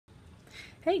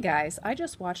Hey guys, I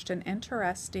just watched an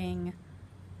interesting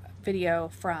video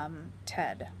from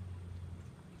TED.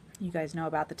 You guys know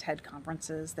about the TED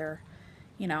conferences. They're,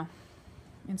 you know,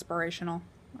 inspirational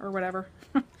or whatever.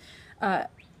 uh,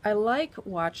 I like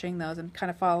watching those and kind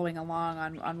of following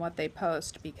along on what they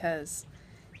post because,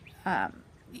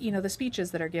 the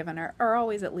speeches that are given are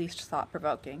always at least thought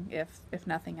provoking, if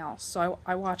nothing else. So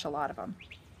I watch a lot of them.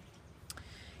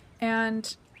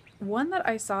 And one that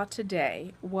I saw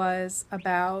today was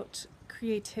about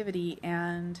creativity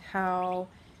and how,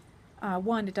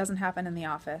 one, it doesn't happen in the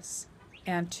office,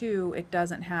 and two, it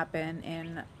doesn't happen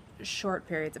in short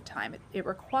periods of time. It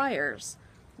requires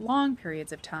long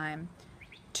periods of time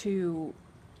to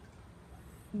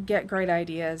get great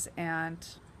ideas and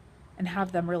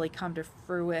have them really come to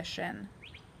fruition,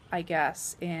 I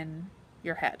guess, in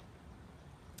your head.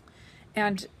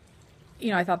 And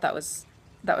I thought that was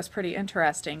pretty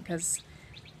interesting because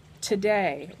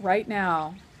today, right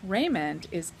now, Raymond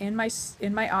is in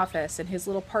my office, in his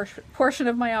little portion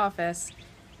of my office,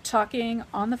 talking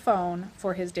on the phone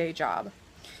for his day job.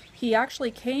 He actually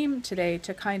came today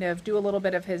to kind of do a little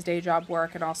bit of his day job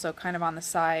work and also kind of on the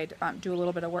side do a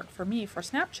little bit of work for me for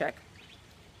Snapchick.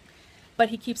 But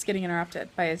he keeps getting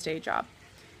interrupted by his day job.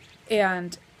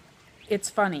 And it's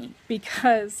funny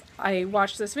because I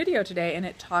watched this video today and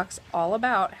it talks all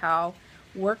about how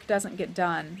work doesn't get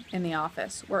done in the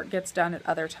office. Work gets done at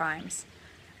other times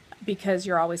because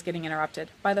you're always getting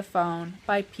interrupted by the phone,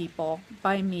 by people,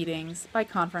 by meetings, by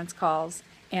conference calls,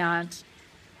 and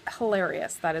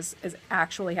hilarious. That is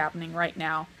actually happening right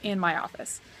now in my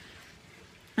office.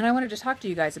 And I wanted to talk to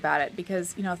you guys about it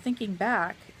because, thinking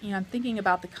back, I'm thinking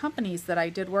about the companies that I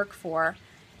did work for.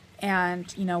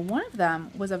 And, one of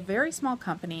them was a very small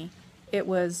company. It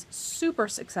was super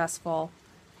successful.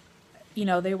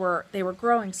 They were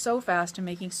growing so fast and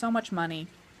making so much money.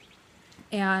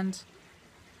 And,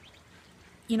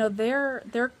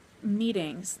 their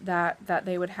meetings that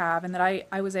they would have, and that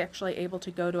I was actually able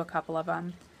to go to a couple of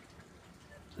them,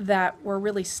 that were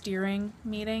really steering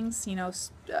meetings,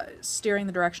 steering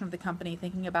the direction of the company,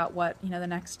 thinking about what, the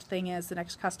next thing is, the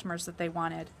next customers that they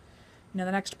wanted,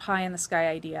 the next pie in the sky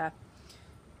idea.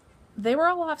 They were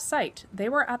all off site. They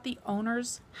were at the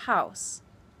owner's house.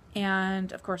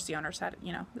 And of course, the owners had,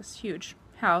 this huge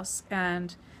house,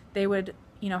 and they would,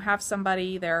 have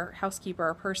somebody, their housekeeper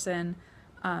or person,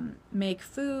 make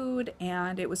food,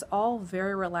 and it was all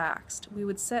very relaxed. We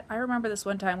would sit, I remember this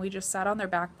one time, we just sat on their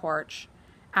back porch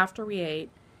after we ate,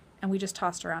 and we just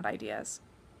tossed around ideas.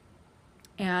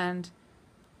 And,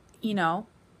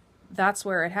 that's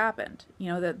where it happened.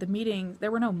 The meeting,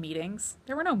 there were no meetings.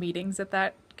 There were no meetings at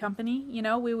that company.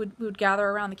 We would gather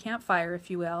around the campfire, if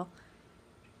you will,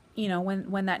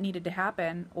 when that needed to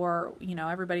happen, or,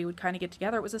 everybody would kind of get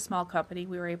together. It was a small company.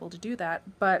 We were able to do that.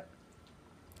 But,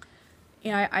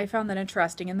 I found that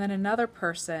interesting. And then another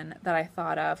person that I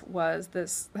thought of was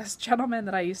this gentleman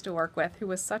that I used to work with who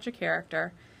was such a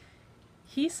character.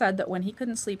 He said that when he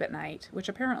couldn't sleep at night, which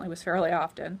apparently was fairly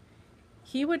often,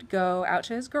 he would go out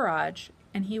to his garage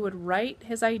and he would write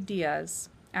his ideas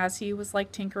as he was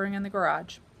like tinkering in the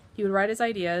garage. He would write his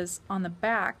ideas on the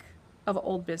back of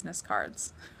old business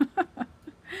cards.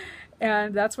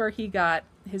 And that's where he got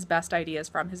his best ideas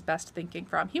from, his best thinking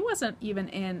from. He wasn't even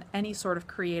in any sort of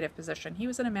creative position. He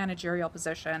was in a managerial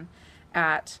position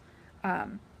at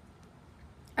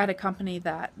a company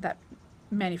that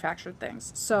manufactured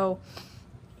things. So,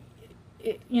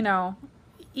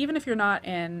 even if you're not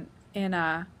in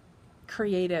a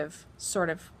creative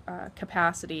sort of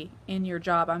capacity in your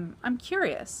job, I'm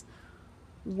curious.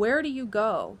 Where do you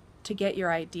go to get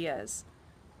your ideas?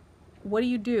 What do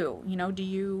you do?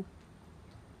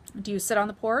 Do you sit on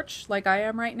the porch like I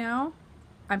am right now?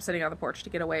 I'm sitting on the porch to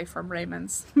get away from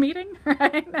Raymond's meeting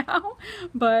right now.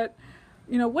 But,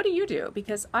 what do you do?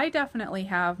 Because I definitely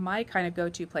have my kind of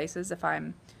go-to places if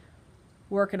I'm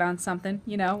working on something,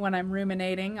 when I'm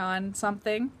ruminating on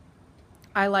something.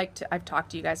 I've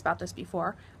talked to you guys about this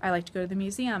before. I like to go to the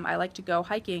museum. I like to go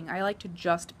hiking. I like to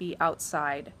just be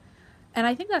outside. And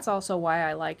I think that's also why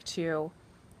I like to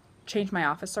change my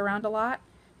office around a lot,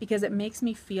 because it makes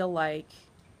me feel like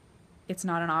it's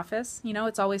not an office.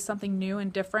 It's always something new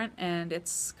and different, and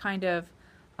it's kind of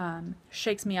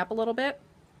shakes me up a little bit.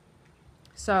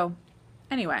 So,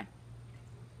 anyway,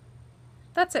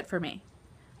 that's it for me.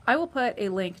 I will put a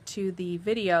link to the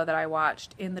video that I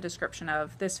watched in the description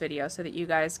of this video so that you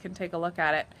guys can take a look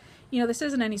at it. This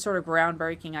isn't any sort of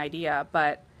groundbreaking idea,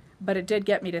 but it did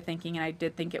get me to thinking, and I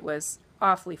did think it was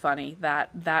awfully funny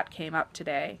that came up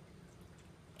today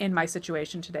in my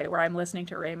situation today, where I'm listening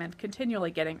to Raymond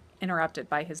continually getting interrupted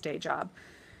by his day job.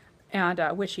 and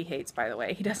which he hates, by the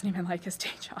way. He doesn't even like his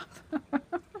day job.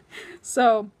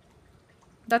 So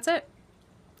that's it.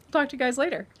 Talk to you guys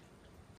later.